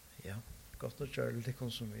Ja, godt å gjøre litt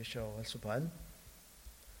som vi ikke har helse på en.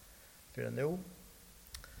 For nå.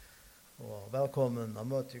 Og velkommen å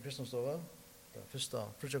møte i Kristenstova. Det første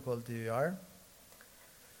frukjøkvalget i år.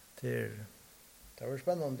 Det var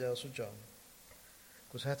spennende å sitte.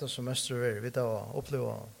 Hvordan heter det som mest er? Vi har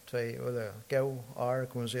opplevd 2 gau år,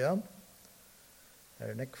 kan man si. Det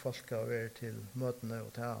er nekk folk å være til møtene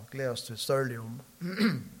og ta gledes til størlig om.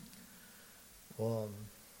 Og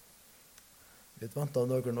vi vant av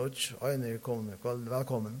noen nødj, øyne er kommet,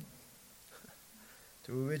 velkommen.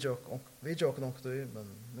 Du vet jo ikke nok du, men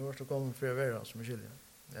nå er du kommet for å være som er skyldig.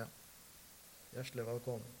 Ja, hjertelig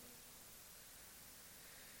velkommen.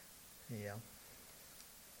 Ja.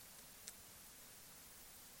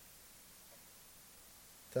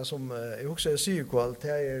 Det som jeg også sier kvalt, det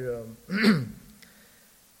er,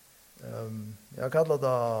 jeg kallar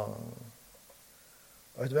det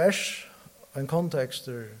et vers, en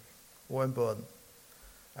kontekster og en bøn.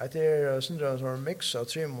 Det er en sånn mix av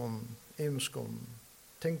trimon, imskon,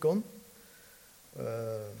 tinkon,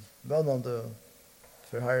 vannande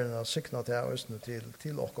for herren å sikna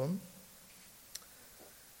til okkon.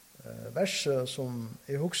 Verset som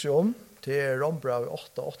jeg husker om, det er Rombrev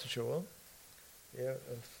 8:28. Det er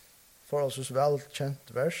forholdsvis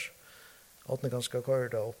velkjent vers. At ni ganske kører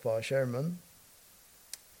det opp på skjermen.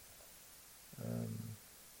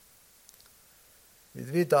 Vi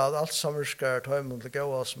vet at alt samverskar tøymon til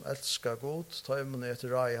gåa som elskar god, tøymon etter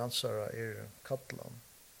rai hansara kattlan.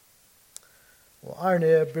 Og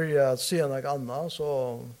Arne byrja at si noe anna,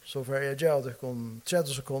 så får jeg gjøre det om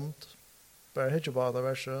 30 sekund, bare hitje på det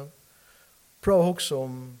verset. Prøv å huske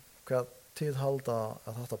om hva tid halda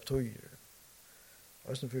at hatt opp tøyer.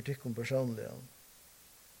 Og sånn for tikkum personlig.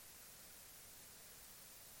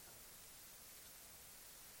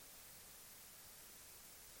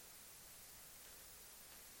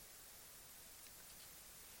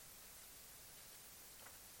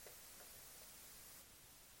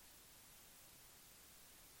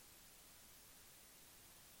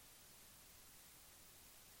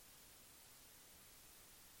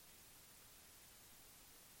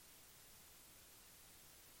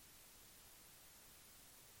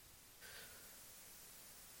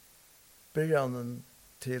 Byrjanen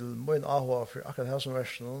til min AHA for akkurat her som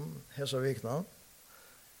versen, her som vikna,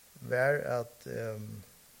 var at jeg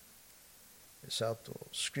satt og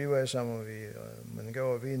skriva sammen med min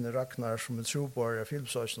gode vin Ragnar som en trobar av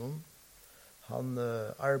Filipsøsnen. Han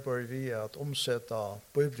arbeider via at omsette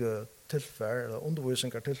bibeltilfær, eller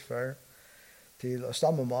undervisningartilfær, til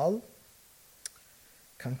stammemal,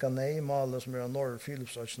 kankanei-malet som er av Norr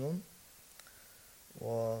Filipsøsnen.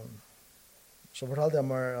 Og så fortalte jeg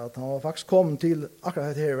meg at han var faktisk kommet til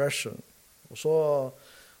akkurat dette verset. Og så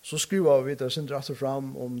skriver vi det sin rett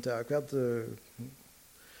fram om det, hva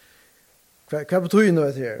betyr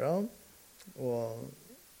det her? Ja?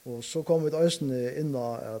 Og så kom vi til Øysten inn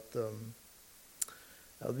at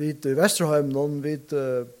vi i Vesterheim, vi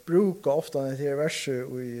bruker ofte dette verset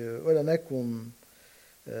i Øylandekon,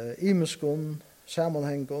 imeskon,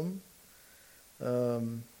 sammenhengen,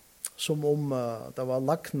 som om det var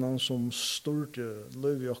laknen som styrte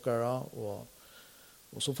Lívi okkara, og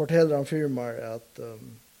så forteller han firmaer at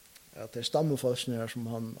det er stammefolkene som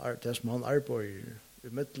han arbeider i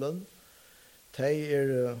midtelen,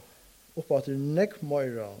 de oppe til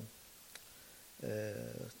nekkmøyra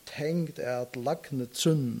tenkt at laknet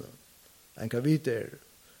sunne enn hva vi der.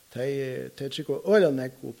 De trykker øyla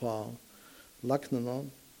nekk på laknene,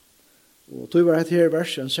 og tog var dette her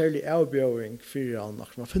verset en særlig avbjøring for han,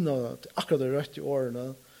 at man finner akkurat det rødt i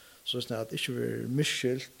årene, så at det ikke blir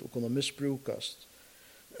misskilt og kunne misbrukes.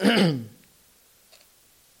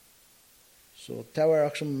 Så det var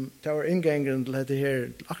inngangeren til dette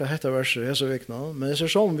her, akkurat dette verset, hese vikna. Men jeg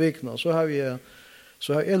ser sånn vikna, så har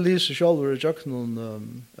jeg lyst selv i Jøknon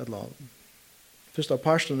et eller annet. Første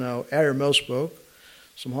parten av Mosebok,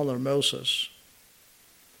 som handler om Moses.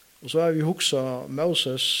 Og så har vi huksa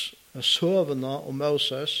Moses, søvna om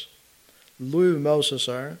Moses, Lívi Moses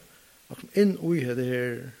inn i det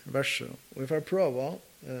her verset. Og vi får prøve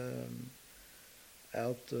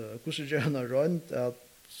at hvordan gjerne rundt at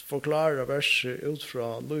forklare verset ut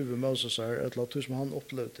fra Lívi Moses et eller annet som han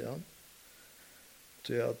opplevde. Ja.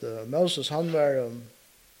 Til at Moses, han var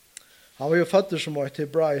jo født som var et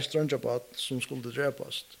hebraisk drønjabat som skulle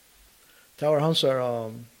drepes. Det var hans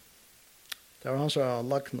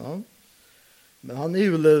lakna. Men han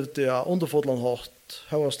overlevde underfotland hårt,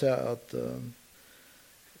 høyest til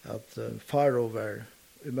at faro var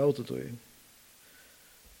i møtet og i.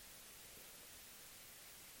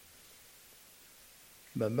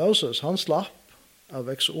 Men Moses, han slapp av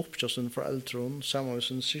vekse opp til sin foreldren sammen med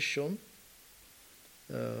sin sysjon.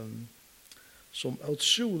 som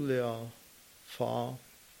utroliga fa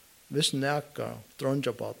hvis næka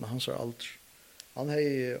dronjabaten hans alder. Han har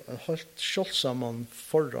en helt kjølsamman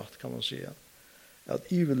forrat, kan man säga,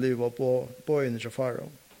 at ivelig var bøyene til fara.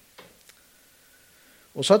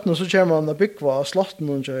 Og så kommer han å bygge slotten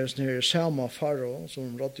og her samme fara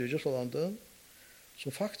som rådde i Egyptalandet,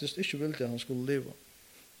 som faktisk ikke ville at han skulle leve.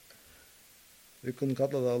 Vi kunne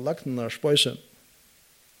kalla det lagnar spøysen.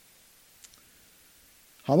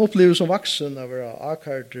 Han opplever som vaksen å være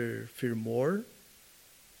akarter for mor,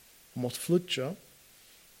 og måtte flytja.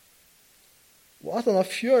 Og at han har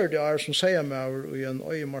 40 år som sier meg i en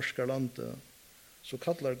øyemarskar lande, så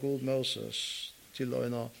kallar God Moses til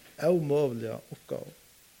en avmøvelig oppgave.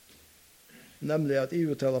 Nemlig at I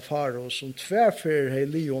uttala faro som tverfer hei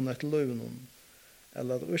lion etter løvnen,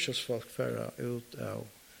 eller at urselsfolk færa ut av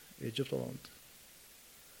Egyptaland.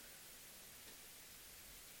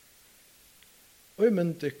 Og jeg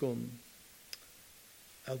mynte ikon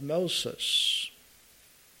at Moses,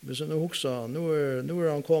 hvis jeg nå huksa, nå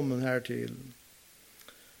han kommet her til,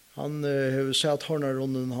 han har sett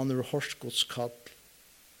hårnarunden, han har hørt Guds kall,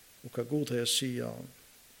 og hva god har sia,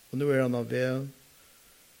 og nå han av ved,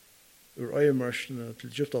 ur øyemørsene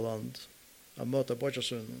til Egyptaland, av møte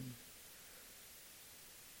Bajasunnen.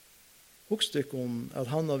 Hukst ikon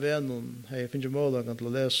at han av venen har finnet målagen til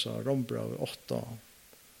å lese Rombrav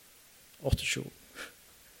 8:28.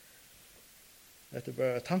 Dette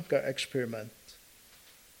bare et tankeeksperiment.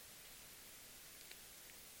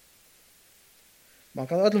 Man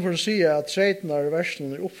kan alltid for å si at 13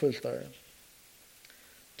 versen oppfyllt der.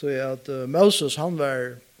 Så at Moses han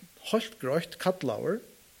var helt grøyt kattlauer.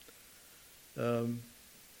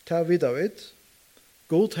 Ta videre vidt.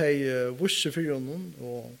 God hei vusse for honom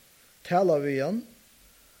og tala vi han.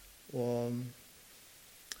 Og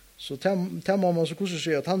så ta må man så kunne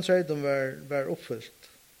si at han 13 var oppfyllt.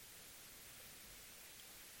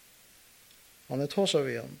 Han tåsa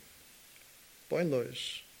vi han. På en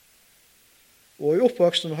løs. Og i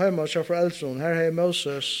oppvoksten hjemme til foreldren, her har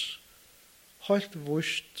Moses helt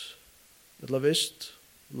vust, eller visst,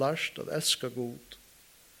 lært at elska God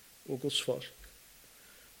og Guds folk.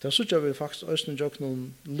 Det synes jeg vi faktisk også gjør noen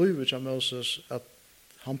livet til Moses, at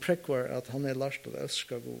han prekvar at han har lært at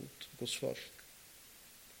elska God og Guds folk.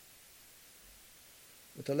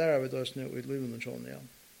 Og det lærer vi da også nå i livet og sånn igjen.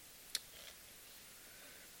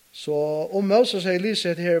 Så om Moses har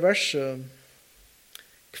lyset her verset,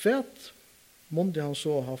 kvært måtte han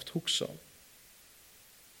så haft huksa.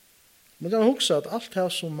 Men han huksa at alt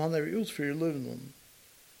det som han er utfyr i livet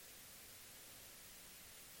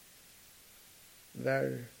var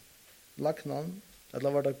lagnan,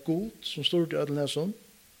 eller var det god som stod i ødelen sånn,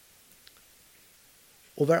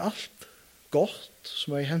 og var alt godt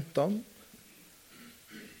som er i hentan.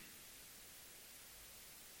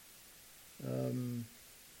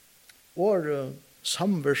 Og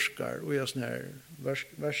samverskar og i sånne her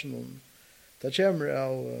versen det kommer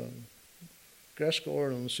av greske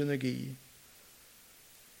åren synergi.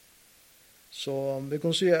 Så vi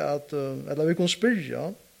kan si at, eller vi kan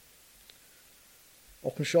spyrja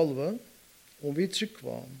oss själva om vi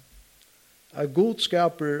trykker at God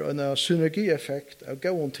skaper en synergieffekt av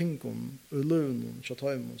gode ting i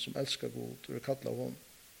løvnen som elskar God og kallar hon.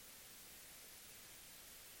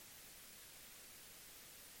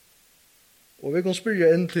 Og vi kan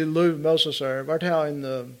spyrja inn til Løv Moses her, var det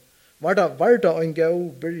en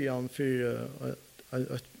god byrjan for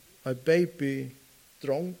en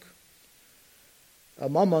baby-drong?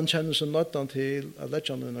 At mamman kjenner seg nøtten til at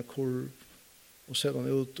lette han en kurv og sette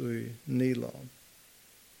han ut i Nila.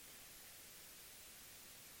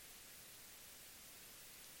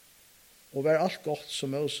 Og var alt godt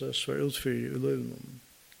som Moses var utfyrt i løvnen.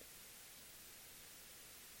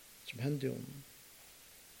 Som hendte jo.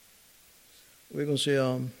 Og vi kan si,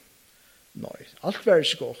 nei, alt var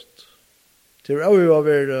ikke godt. Det var jo å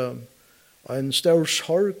være en stor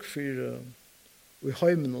sorg for i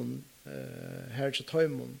heimen, her til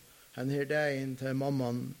heimen. Han her dagen til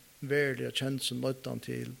mamman verdig og kjent som nøtten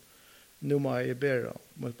til nå må jeg bære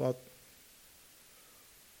mot bad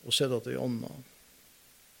og sette det i ånda.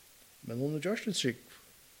 Men hun har gjort det trygg.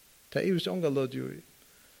 Det er ikke ånga lød jo i.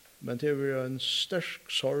 Men det var en sterk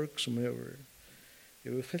sorg som jeg var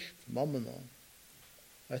fyllt mammena.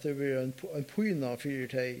 At det var en pyna for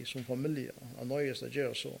deg som familie, av nøyest å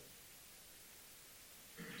gjøre så.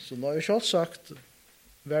 Så når jeg selv sagt,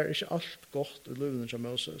 var ikke alt godt i livet til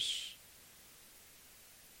Moses.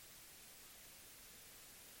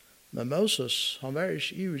 Men Moses, han var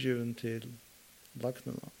ikke ivergiven til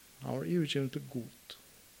lagnene. Han var ivergiven til god.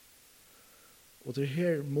 Og det er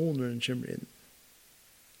her måneden kommer inn.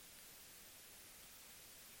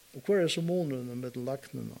 Og hva så månene med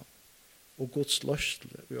lagnene og Guds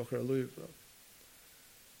løstle i okra livet?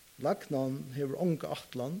 Lagnan hever unga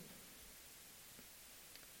atlan,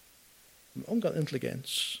 men unga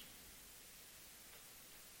intelligens.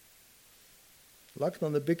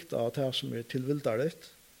 Lagnan bygd av det som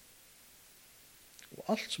tilvildarligt, og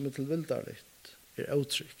alt som tilvildarligt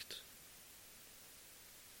utrygt.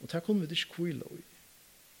 Og det kunne vi ikke kvile i.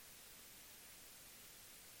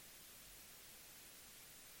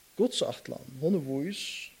 Guds atlan, hon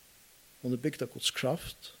vis, hon bygd av Guds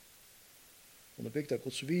kraft, hon bygd av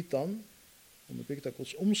Guds vitan, hon bygd av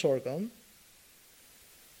Guds omsorgan,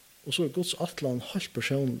 og så Guds atlan helt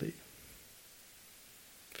personlig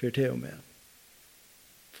for det og med.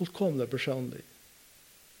 Fullkomlig personlig.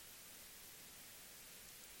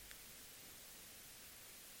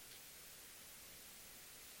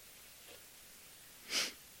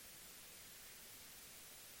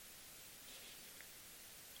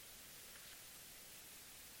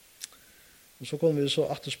 Og så kommer vi så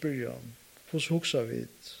at spørre, hvordan hukser vi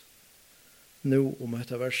nå om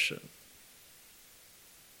dette verset?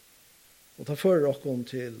 Og det fører dere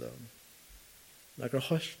til noen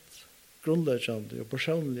helt grunnleggende og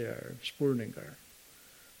personlige spørninger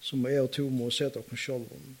som jeg og to må se dere selv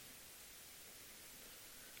om.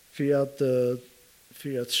 For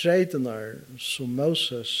at treidene som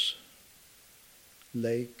Moses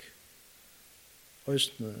leik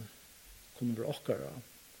østene kunne være okkara.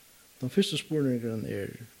 Den første spørningen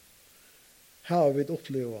har vi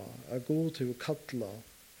opplevd at god til å kalle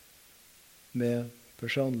med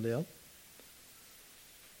personlige,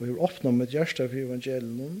 og vi har åpnet med hjerte for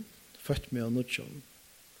evangelien, født med av nødgjøn.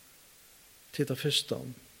 Til det første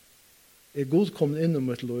god kommet inn i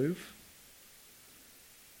mitt liv,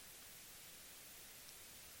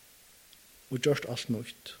 og gjort alt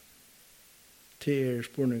nytt. Til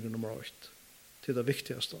spørningen nummer 8, til det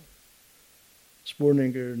viktigste.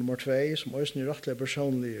 Spørninger nummer 2, som også er rettelig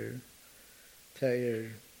personlige, det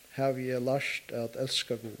har vi lært at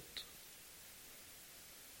elska Gud.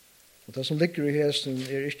 Og det som ligger i hesten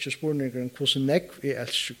ikke spørningen hvordan jeg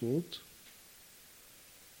elsker Gud,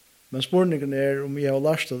 men spørningen om jeg har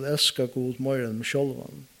lært at elska Gud mer enn meg selv,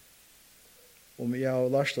 om jeg har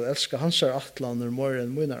lært at elska hans atlaner mer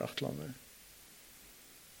enn mine atlaner.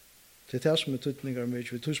 Det det som tydninger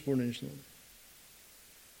mye ved to spørningene.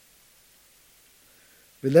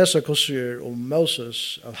 Vi leser hvordan om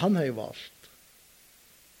Moses, at han har valgt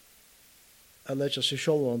at legge seg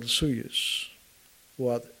selv til syes,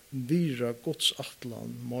 og at vira Guds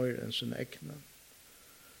atlan mer enn sin egne.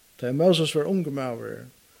 Da Moses var unge maver,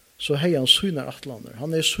 så hei han synar atlaner.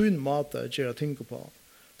 Han syn måte å gjøre ting på.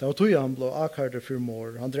 Det var tog han ble akkurat for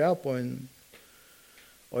mor. Han drev på en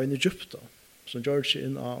Egypta, som gjør seg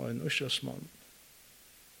inn av en Israelsmann.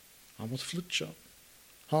 Han måtte flytja.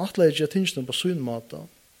 Han atleid ikke tingene på syn måte,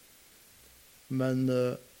 men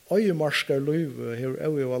øyemarskar løyve har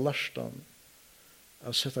øye var lærstan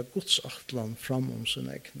å sette Guds atlan fram om sin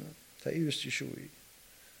egne. Det just ikke i.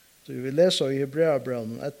 Så vi leser i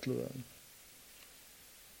Hebreabrevnen 11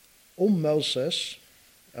 om Moses,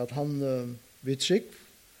 at han vid trygg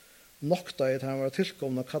nokta at han var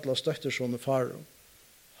tilkomna kalla støttersson i faro.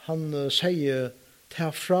 Han sier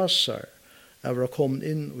til frasar av å komme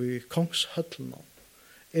inn i kongshøtlene,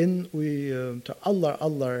 inn i det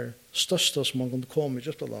aller største som man kunne komme i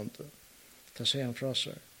Egyptalandet. Det sier han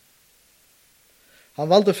frasar. Han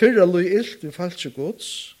valgte fyrre lui ilt i falske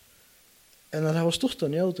gods, enn at han var stort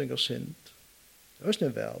en gjøding av synd. Det var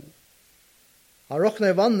snitt vel. Han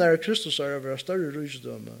råkna i vann når Kristus er over større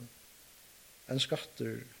rysdømme enn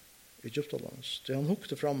skatter i Egyptalands. Det han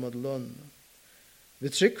hukte fram med lønene. Vi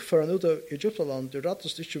trygg for han ut av Egyptaland, det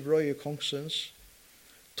rettest ikke brøy i kongsens,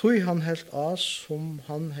 tog han helt av som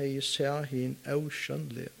han hei seg hin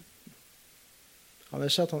avskjønnelige. Han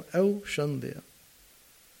har sett han avskjønnelige.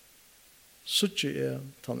 Suttje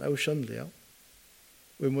han avskjønnelige,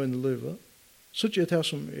 og i min livet. Suttje det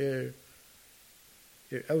som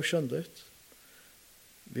avskjønnelig.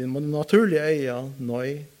 Vi må naturlig eie,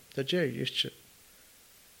 nei, det gjør jeg ikke.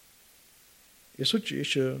 Jeg suttje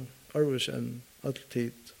ikke arves enn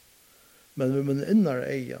alltid, men vi må innar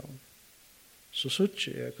eie, så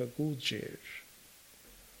suttje jeg hva god gjør.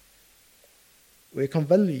 Og jeg kan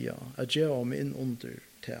velge at gjøre meg inn under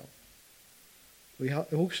det. Og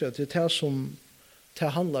jeg husker at det er det som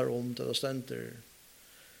det handler om, det stender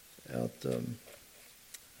at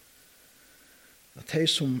de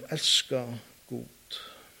som elsker god,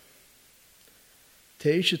 det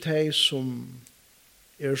er ikke de som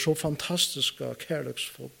er så fantastiske og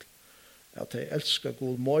kærlighetsfulle at de elsker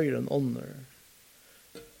god mer enn ånder.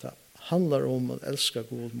 Det handler om at elske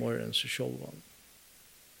god mer enn seg selv.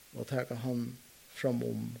 og taka han fram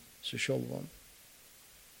seg sjálvan.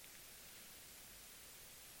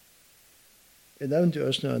 Jeg nevnte jo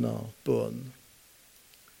også en bøn.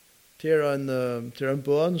 Det en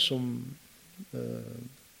bøn som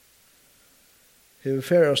har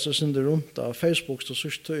færast og synder rundt av Facebook og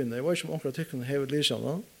sørst tøyne. Jeg vet ikke om akkurat tykkene har lyst av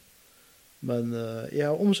det, men jeg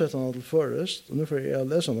har omsett den til først, og nå får jeg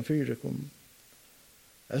lese den fire.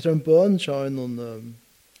 Etter en bøn så har jeg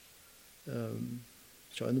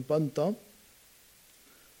en bønta,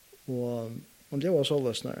 og han lever så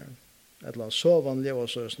løsner, eller sov han lever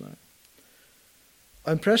så løsner.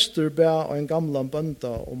 En prester ber en gamla bønta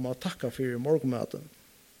om å takke for morgenmaten.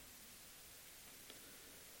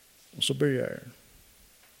 Og så begynner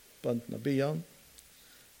bøntene byan.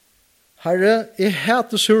 Herre, jeg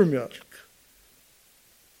hater surmjølk.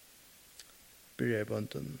 Begynner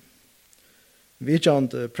bønten.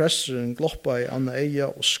 Vidjande presteren gloppa i Anna Eia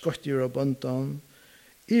og skøttgjør av bønten.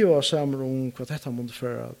 I var sammen om hva dette måtte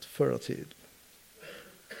føre til.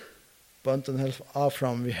 Bønten helt av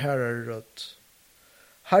fram vi herrer rødt.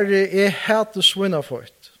 Herre, jeg hater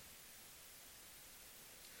svinnaføyt.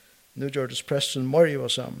 Nå gjør det presten Marie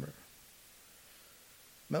var sammen.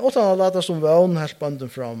 Men åttan har latet som vøn helt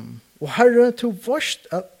bønten fram. Og Herre, til vårt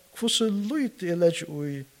at hvordan lyd jeg legger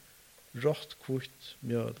i rått kvitt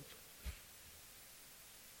mjøl.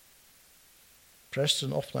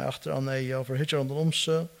 Presten åpnet etter Anneia for hittar under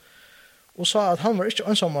seg, og sa at han var ikke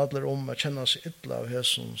ansammadler om å kjenne seg ytla av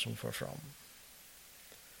hesen som får fram.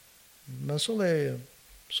 Men så lei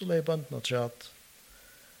bøntene træt.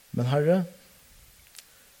 Men Herre,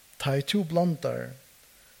 ta i to blandar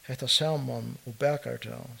hetta saman og bakar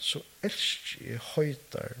til, så elsker jeg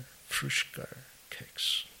høytar, fruskar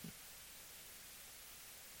keks.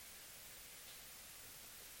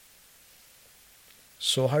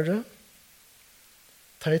 Så Herre,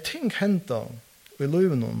 ta i ting henta i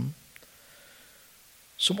løyvenom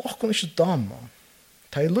som okkon ikke dama.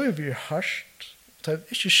 Ta i løyve harsht, ta i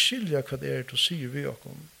ikke skilja hva det til å si vi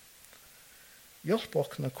okkon. Hjelp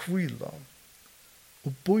okkon å kvila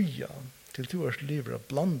og boja til du er livet av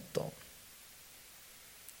blanda.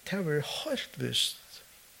 Det har vært helt visst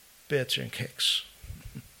bedre enn keks.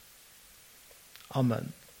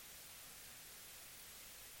 Amen.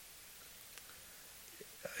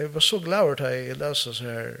 Jeg var så glad til jeg leser så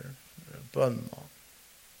her bønna.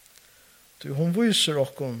 Hun viser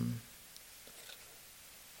okkon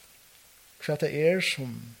hva det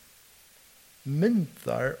som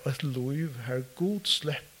myntar et liv her god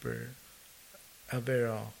slipper å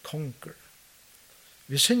være kongur.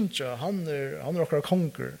 Vi synes ikke, han okkar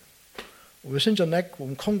kongur, og vi synes ikke nekk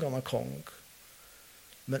om kongen er kong,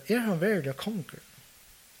 men han verdig kongur,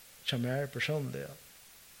 som personlig?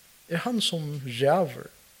 Han som ræver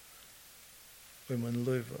i min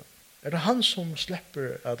liv? Det han som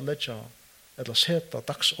slipper at letja eller seta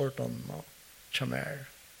dagsordenen som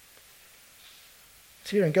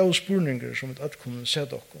Det en god spurninger som et kunne se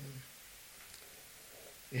dere.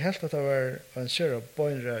 Jeg helt at det var en serie av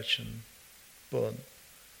bønreaksjon bøn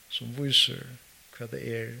som viser hva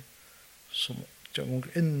det som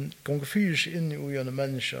ganger fyrer seg inn i ujene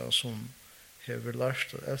mennesker som har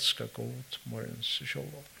lært å elske god morgens i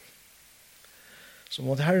sjålet. Så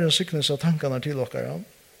måtte Herren sikne seg tankene til dere.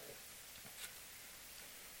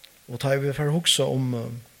 Og da vi får huske om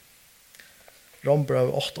Rombrev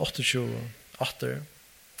 8:28.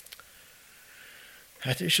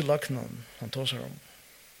 Det ikke lagnen han tåser om.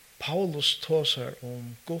 Paulus tåser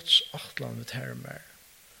om Guds atlan ved termer.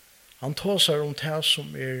 Han tåser om det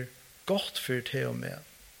som godt for det og med.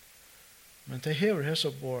 Men det hever hese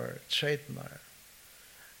vår tredjenar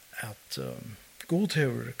at God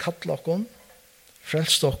hever kattlakken,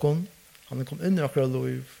 frelstokken, han kommet inn i akkurat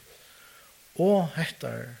liv, og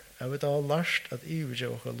hettar, jeg vet har lært at I vil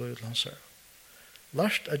gjøre akkurat liv til hans her.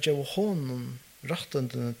 Lært at gjøre hånden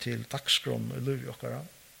rettendene til dagsgrunnen i liv i akkurat,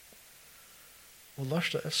 og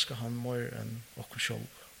lært å elske han mer enn akkurat selv.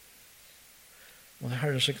 Og det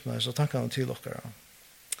her sikten så tankene til akkurat.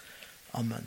 Amen.